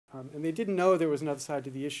And they didn't know there was another side to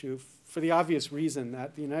the issue for the obvious reason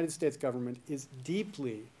that the United States government is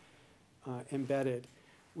deeply embedded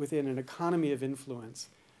within an economy of influence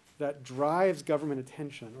that drives government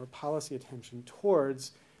attention or policy attention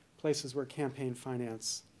towards places where campaign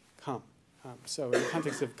finance come. So in the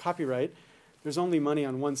context of copyright, there's only money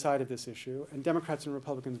on one side of this issue, and Democrats and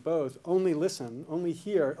Republicans both only listen, only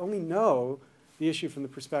hear, only know the issue from the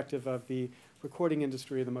perspective of the recording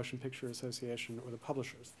industry, the Motion Picture Association, or the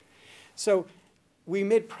publishers. So we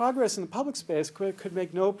made progress in the public space, could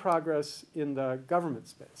make no progress in the government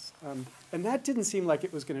space. And that didn't seem like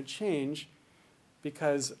it was going to change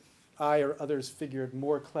because I or others figured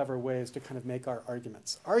more clever ways to kind of make our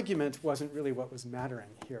arguments. Argument wasn't really what was mattering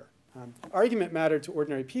here. Argument mattered to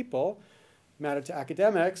ordinary people, mattered to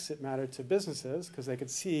academics, it mattered to businesses, because they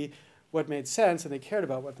could see what made sense, and they cared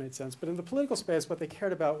about what made sense. But in the political space, what they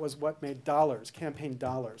cared about was what made dollars, campaign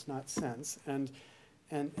dollars, not cents. And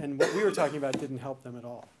what we were talking about didn't help them at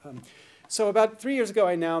all. So about 3 years ago,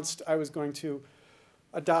 I announced I was going to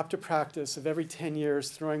adopt a practice of every 10 years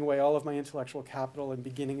throwing away all of my intellectual capital and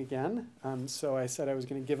beginning again. So I said I was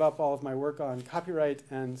going to give up all of my work on copyright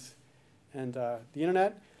and the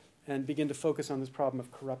internet and begin to focus on this problem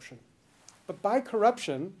of corruption. But by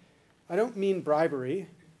corruption, I don't mean bribery.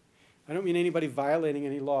 I don't mean anybody violating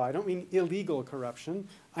any law. I don't mean illegal corruption.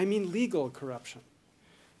 I mean legal corruption.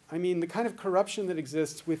 I mean the kind of corruption that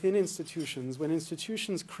exists within institutions when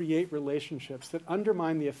institutions create relationships that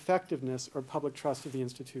undermine the effectiveness or public trust of the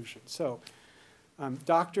institution. So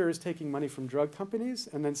doctors taking money from drug companies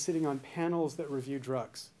and then sitting on panels that review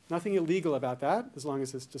drugs. Nothing illegal about that, as long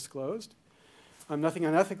as it's disclosed. Nothing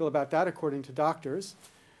unethical about that, according to doctors.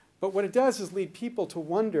 But what it does is lead people to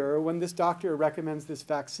wonder, when this doctor recommends this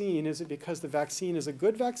vaccine, is it because the vaccine is a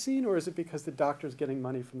good vaccine, or is it because the doctor is getting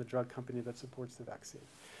money from the drug company that supports the vaccine?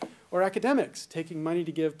 Or academics taking money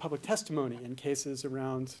to give public testimony in cases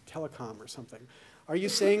around telecom or something. Are you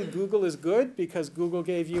saying Google is good because Google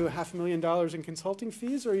gave you $500,000 in consulting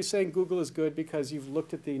fees, or are you saying Google is good because you've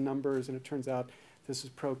looked at the numbers and it turns out this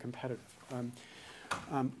is pro-competitive?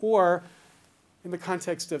 Or in the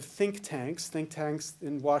context of think tanks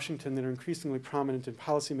in Washington that are increasingly prominent in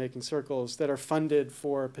policymaking circles that are funded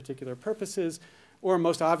for particular purposes, or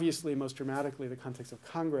most obviously, most dramatically, the context of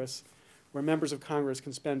Congress, where members of Congress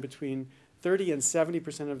can spend between 30% and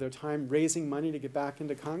 70% of their time raising money to get back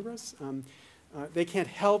into Congress. They can't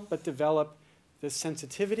help but develop this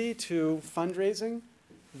sensitivity to fundraising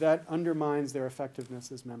that undermines their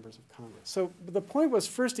effectiveness as members of Congress. So the point was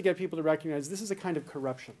first to get people to recognize this is a kind of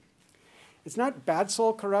corruption. It's not bad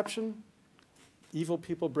soul corruption, evil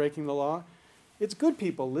people breaking the law. It's good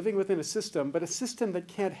people living within a system, but a system that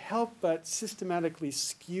can't help but systematically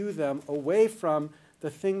skew them away from the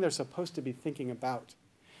thing they're supposed to be thinking about.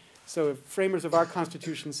 So if framers of our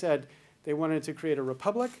Constitution said they wanted to create a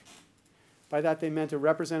republic, by that they meant a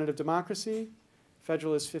representative democracy.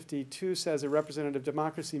 Federalist 52 says a representative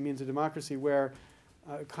democracy means a democracy where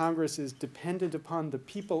Congress is dependent upon the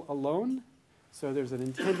people alone. So there's an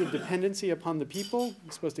intended dependency upon the people.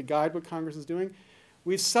 It's supposed to guide what Congress is doing.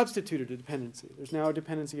 We've substituted a dependency. There's now a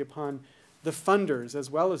dependency upon the funders as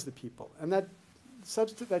well as the people. And that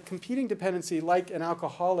competing dependency, like an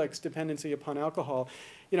alcoholic's dependency upon alcohol,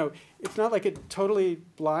 it's not like it totally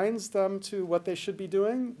blinds them to what they should be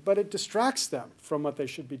doing, but it distracts them from what they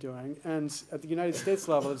should be doing. And at the United States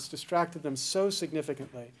level, it's distracted them so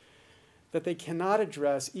significantly that they cannot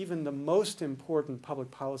address even the most important public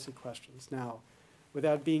policy questions now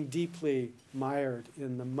without being deeply mired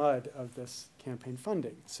in the mud of this campaign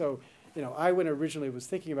funding. So, I, when originally was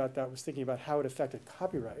thinking about that, was thinking about how it affected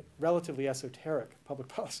copyright, relatively esoteric public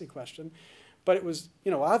policy question. But it was,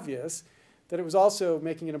 obvious that it was also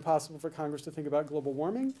making it impossible for Congress to think about global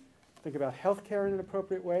warming, think about healthcare in an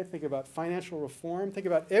appropriate way, think about financial reform, think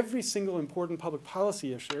about every single important public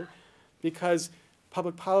policy issue, because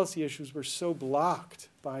public policy issues were so blocked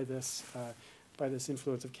by this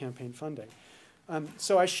influence of campaign funding.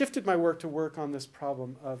 So I shifted my work to work on this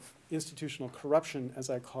problem of institutional corruption, as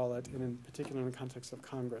I call it, and in particular in the context of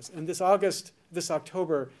Congress. And this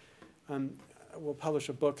October, we'll publish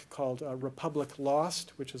a book called Republic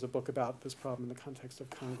Lost, which is a book about this problem in the context of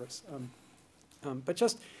Congress. But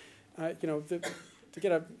just, to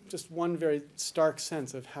get just one very stark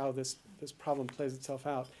sense of how this problem plays itself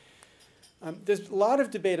out. There's a lot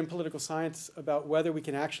of debate in political science about whether we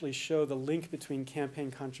can actually show the link between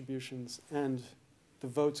campaign contributions and the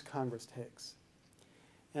votes Congress takes.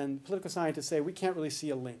 And political scientists say we can't really see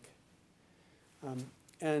a link.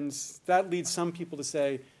 And that leads some people to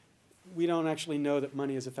say we don't actually know that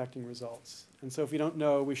money is affecting results. And so if we don't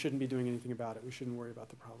know, we shouldn't be doing anything about it. We shouldn't worry about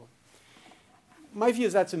the problem. my view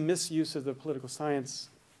is that's a misuse of the political science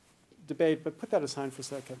debate, but put that aside for a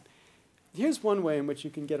second. Here's one way in which you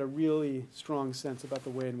can get a really strong sense about the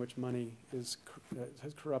way in which money has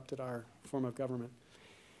corrupted our form of government.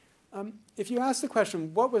 If you ask the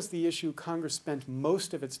question, what was the issue Congress spent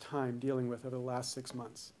most of its time dealing with over the last 6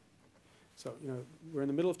 months? So, we're in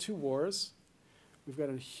the middle of 2 wars. We've got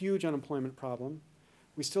a huge unemployment problem.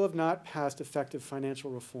 We still have not passed effective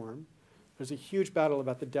financial reform. There's a huge battle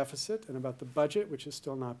about the deficit and about the budget, which has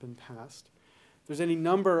still not been passed. There's any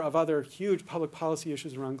number of other huge public policy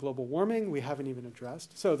issues around global warming we haven't even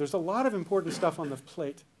addressed. So there's a lot of important stuff on the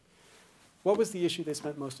plate. What was the issue they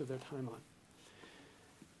spent most of their time on?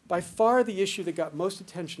 By far, the issue that got most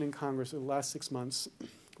attention in Congress over the last 6 months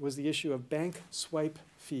was the issue of bank swipe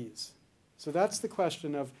fees. So that's the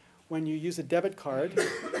question of when you use a debit card,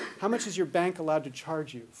 how much is your bank allowed to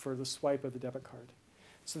charge you for the swipe of the debit card?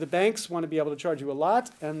 So the banks want to be able to charge you a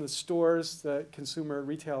lot, and the stores, the consumer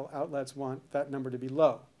retail outlets want that number to be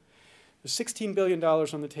low. There's $16 billion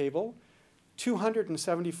on the table.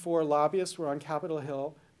 274 lobbyists were on Capitol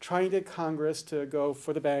Hill trying to get Congress to go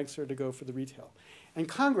for the banks or to go for the retail. And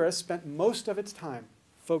Congress spent most of its time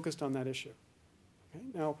focused on that issue. Okay?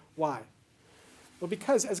 Now, why? Well,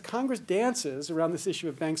 because as Congress dances around this issue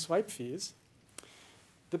of bank swipe fees,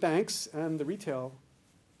 the banks and the retail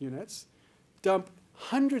units dump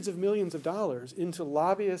hundreds of millions of dollars into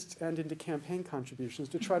lobbyists and into campaign contributions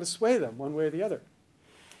to try to sway them one way or the other.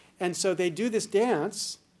 And so they do this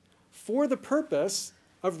dance for the purpose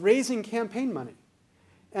of raising campaign money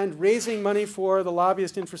and raising money for the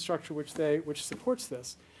lobbyist infrastructure which supports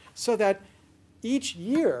this, so that each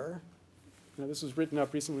year, this was written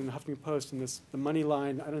up recently in the Huffington Post, and the money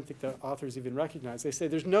line, I don't think the authors even recognize. They say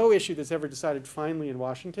there's no issue that's ever decided finally in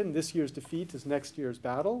Washington. This year's defeat is next year's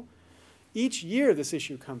battle. Each year this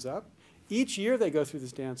issue comes up. Each year they go through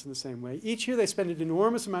this dance in the same way. Each year they spend an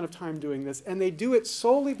enormous amount of time doing this, and they do it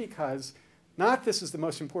solely because, not this is the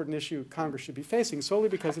most important issue Congress should be facing, solely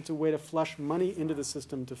because it's a way to flush money into the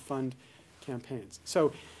system to fund campaigns.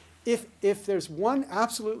 So if there's one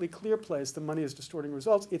absolutely clear place the money is distorting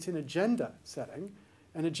results, it's in agenda setting.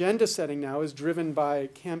 And agenda setting now is driven by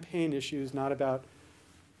campaign issues, not about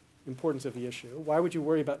importance of the issue. Why would you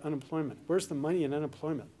worry about unemployment? Where's the money in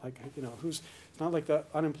unemployment? Like, it's not like the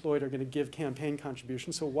unemployed are going to give campaign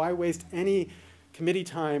contributions, so why waste any committee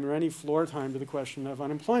time or any floor time to the question of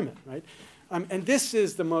unemployment, right? And this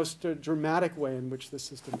is the most dramatic way in which the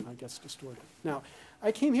system gets distorted. Now,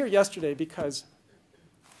 I came here yesterday because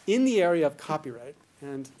in the area of copyright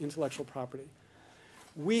and intellectual property,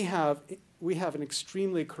 we have an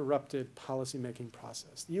extremely corrupted policymaking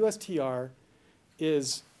process. The USTR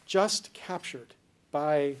is just captured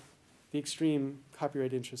by the extreme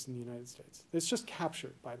copyright interests in the United States. It's just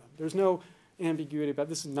captured by them. There's no ambiguity about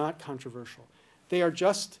this. Is not controversial. They are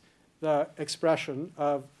just the expression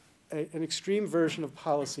of an extreme version of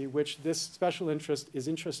policy which this special interest is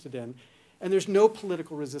interested in, and there's no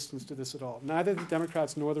political resistance to this at all. Neither the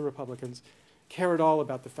Democrats nor the Republicans care at all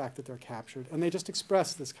about the fact that they're captured, and they just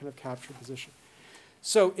express this kind of captured position.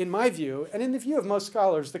 So in my view, and in the view of most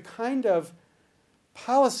scholars, the kind of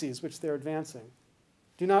policies which they're advancing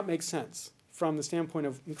do not make sense from the standpoint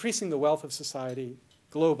of increasing the wealth of society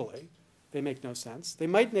globally. They make no sense. They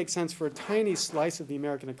might make sense for a tiny slice of the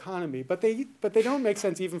American economy, but they don't make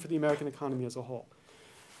sense even for the American economy as a whole.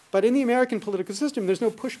 But in the American political system, there's no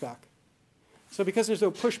pushback. So because there's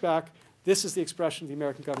no pushback, this is the expression of the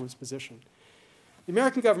American government's position. The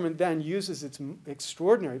American government then uses its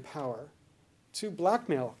extraordinary power to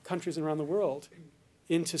blackmail countries around the world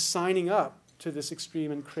into signing up to this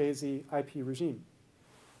extreme and crazy IP regime.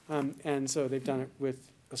 And so they've done it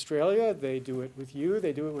with Australia, they do it with you,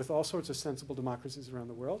 they do it with all sorts of sensible democracies around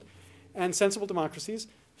the world. And sensible democracies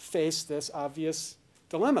face this obvious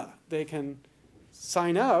dilemma. They can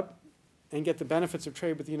sign up and get the benefits of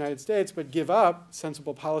trade with the United States, but give up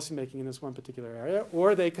sensible policymaking in this one particular area.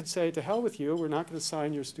 Or they could say, to hell with you, we're not going to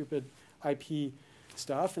sign your stupid IP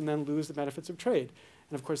stuff, and then lose the benefits of trade.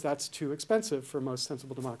 And of course, that's too expensive for most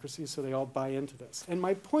sensible democracies, so they all buy into this. And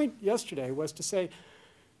my point yesterday was to say,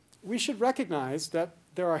 we should recognize that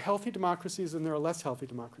there are healthy democracies and there are less healthy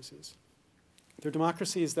democracies. There are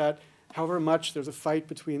democracies that, however much there's a fight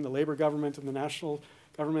between the labor government and the national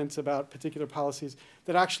governments about particular policies,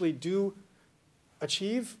 that actually do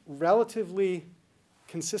achieve relatively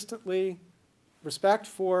consistently respect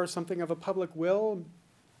for something of a public will.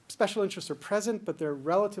 Special interests are present, but they're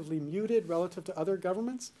relatively muted relative to other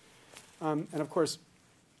governments. And of course,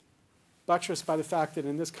 buttressed by the fact that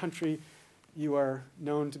in this country, you are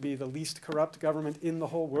known to be the least corrupt government in the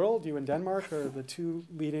whole world. You and Denmark are the two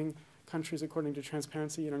leading countries according to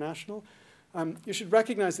Transparency International. you should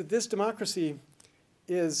recognize that this democracy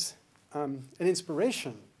is an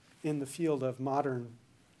inspiration in the field of modern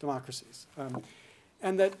democracies,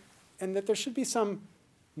 and that there should be some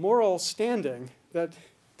moral standing that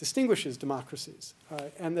distinguishes democracies,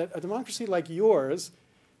 and that a democracy like yours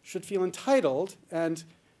should feel entitled and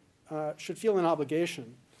should feel an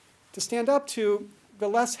obligation to stand up to the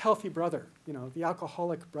less healthy brother, the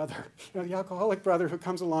alcoholic brother, the alcoholic brother who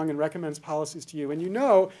comes along and recommends policies to you,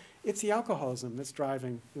 and it's the alcoholism that's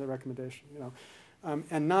driving the recommendation,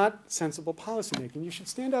 and not sensible policymaking. You should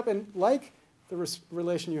stand up and, like the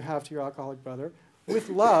relation you have to your alcoholic brother, with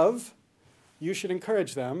love, you should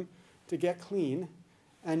encourage them to get clean,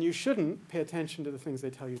 and you shouldn't pay attention to the things they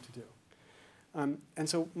tell you to do. And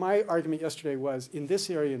so my argument yesterday was, in this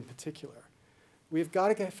area in particular, we've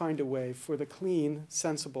got to find a way for the clean,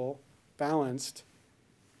 sensible, balanced,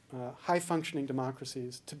 high-functioning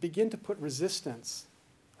democracies to begin to put resistance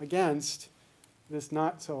against this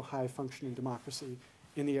not-so-high-functioning democracy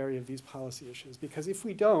in the area of these policy issues. Because if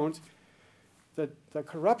we don't, the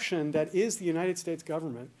corruption that is the United States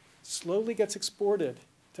government slowly gets exported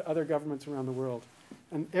to other governments around the world.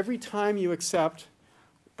 And every time you accept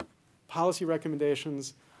policy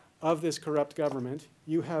recommendations of this corrupt government,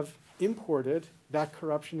 you have imported that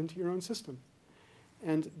corruption into your own system.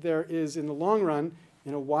 And there is, in the long run,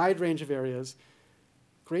 in a wide range of areas,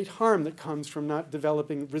 great harm that comes from not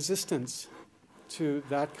developing resistance to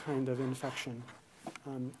that kind of infection.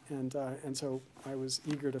 And so I was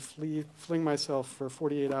eager to fling myself for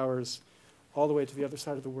 48 hours all the way to the other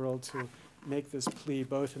side of the world to make this plea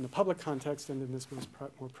both in the public context and in this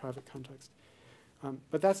more private context.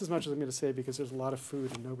 But that's as much as I'm going to say, because there's a lot of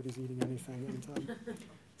food and nobody's eating anything. And,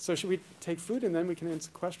 so should we take food and then we can answer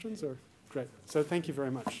questions? Or great. So thank you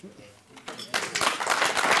very much.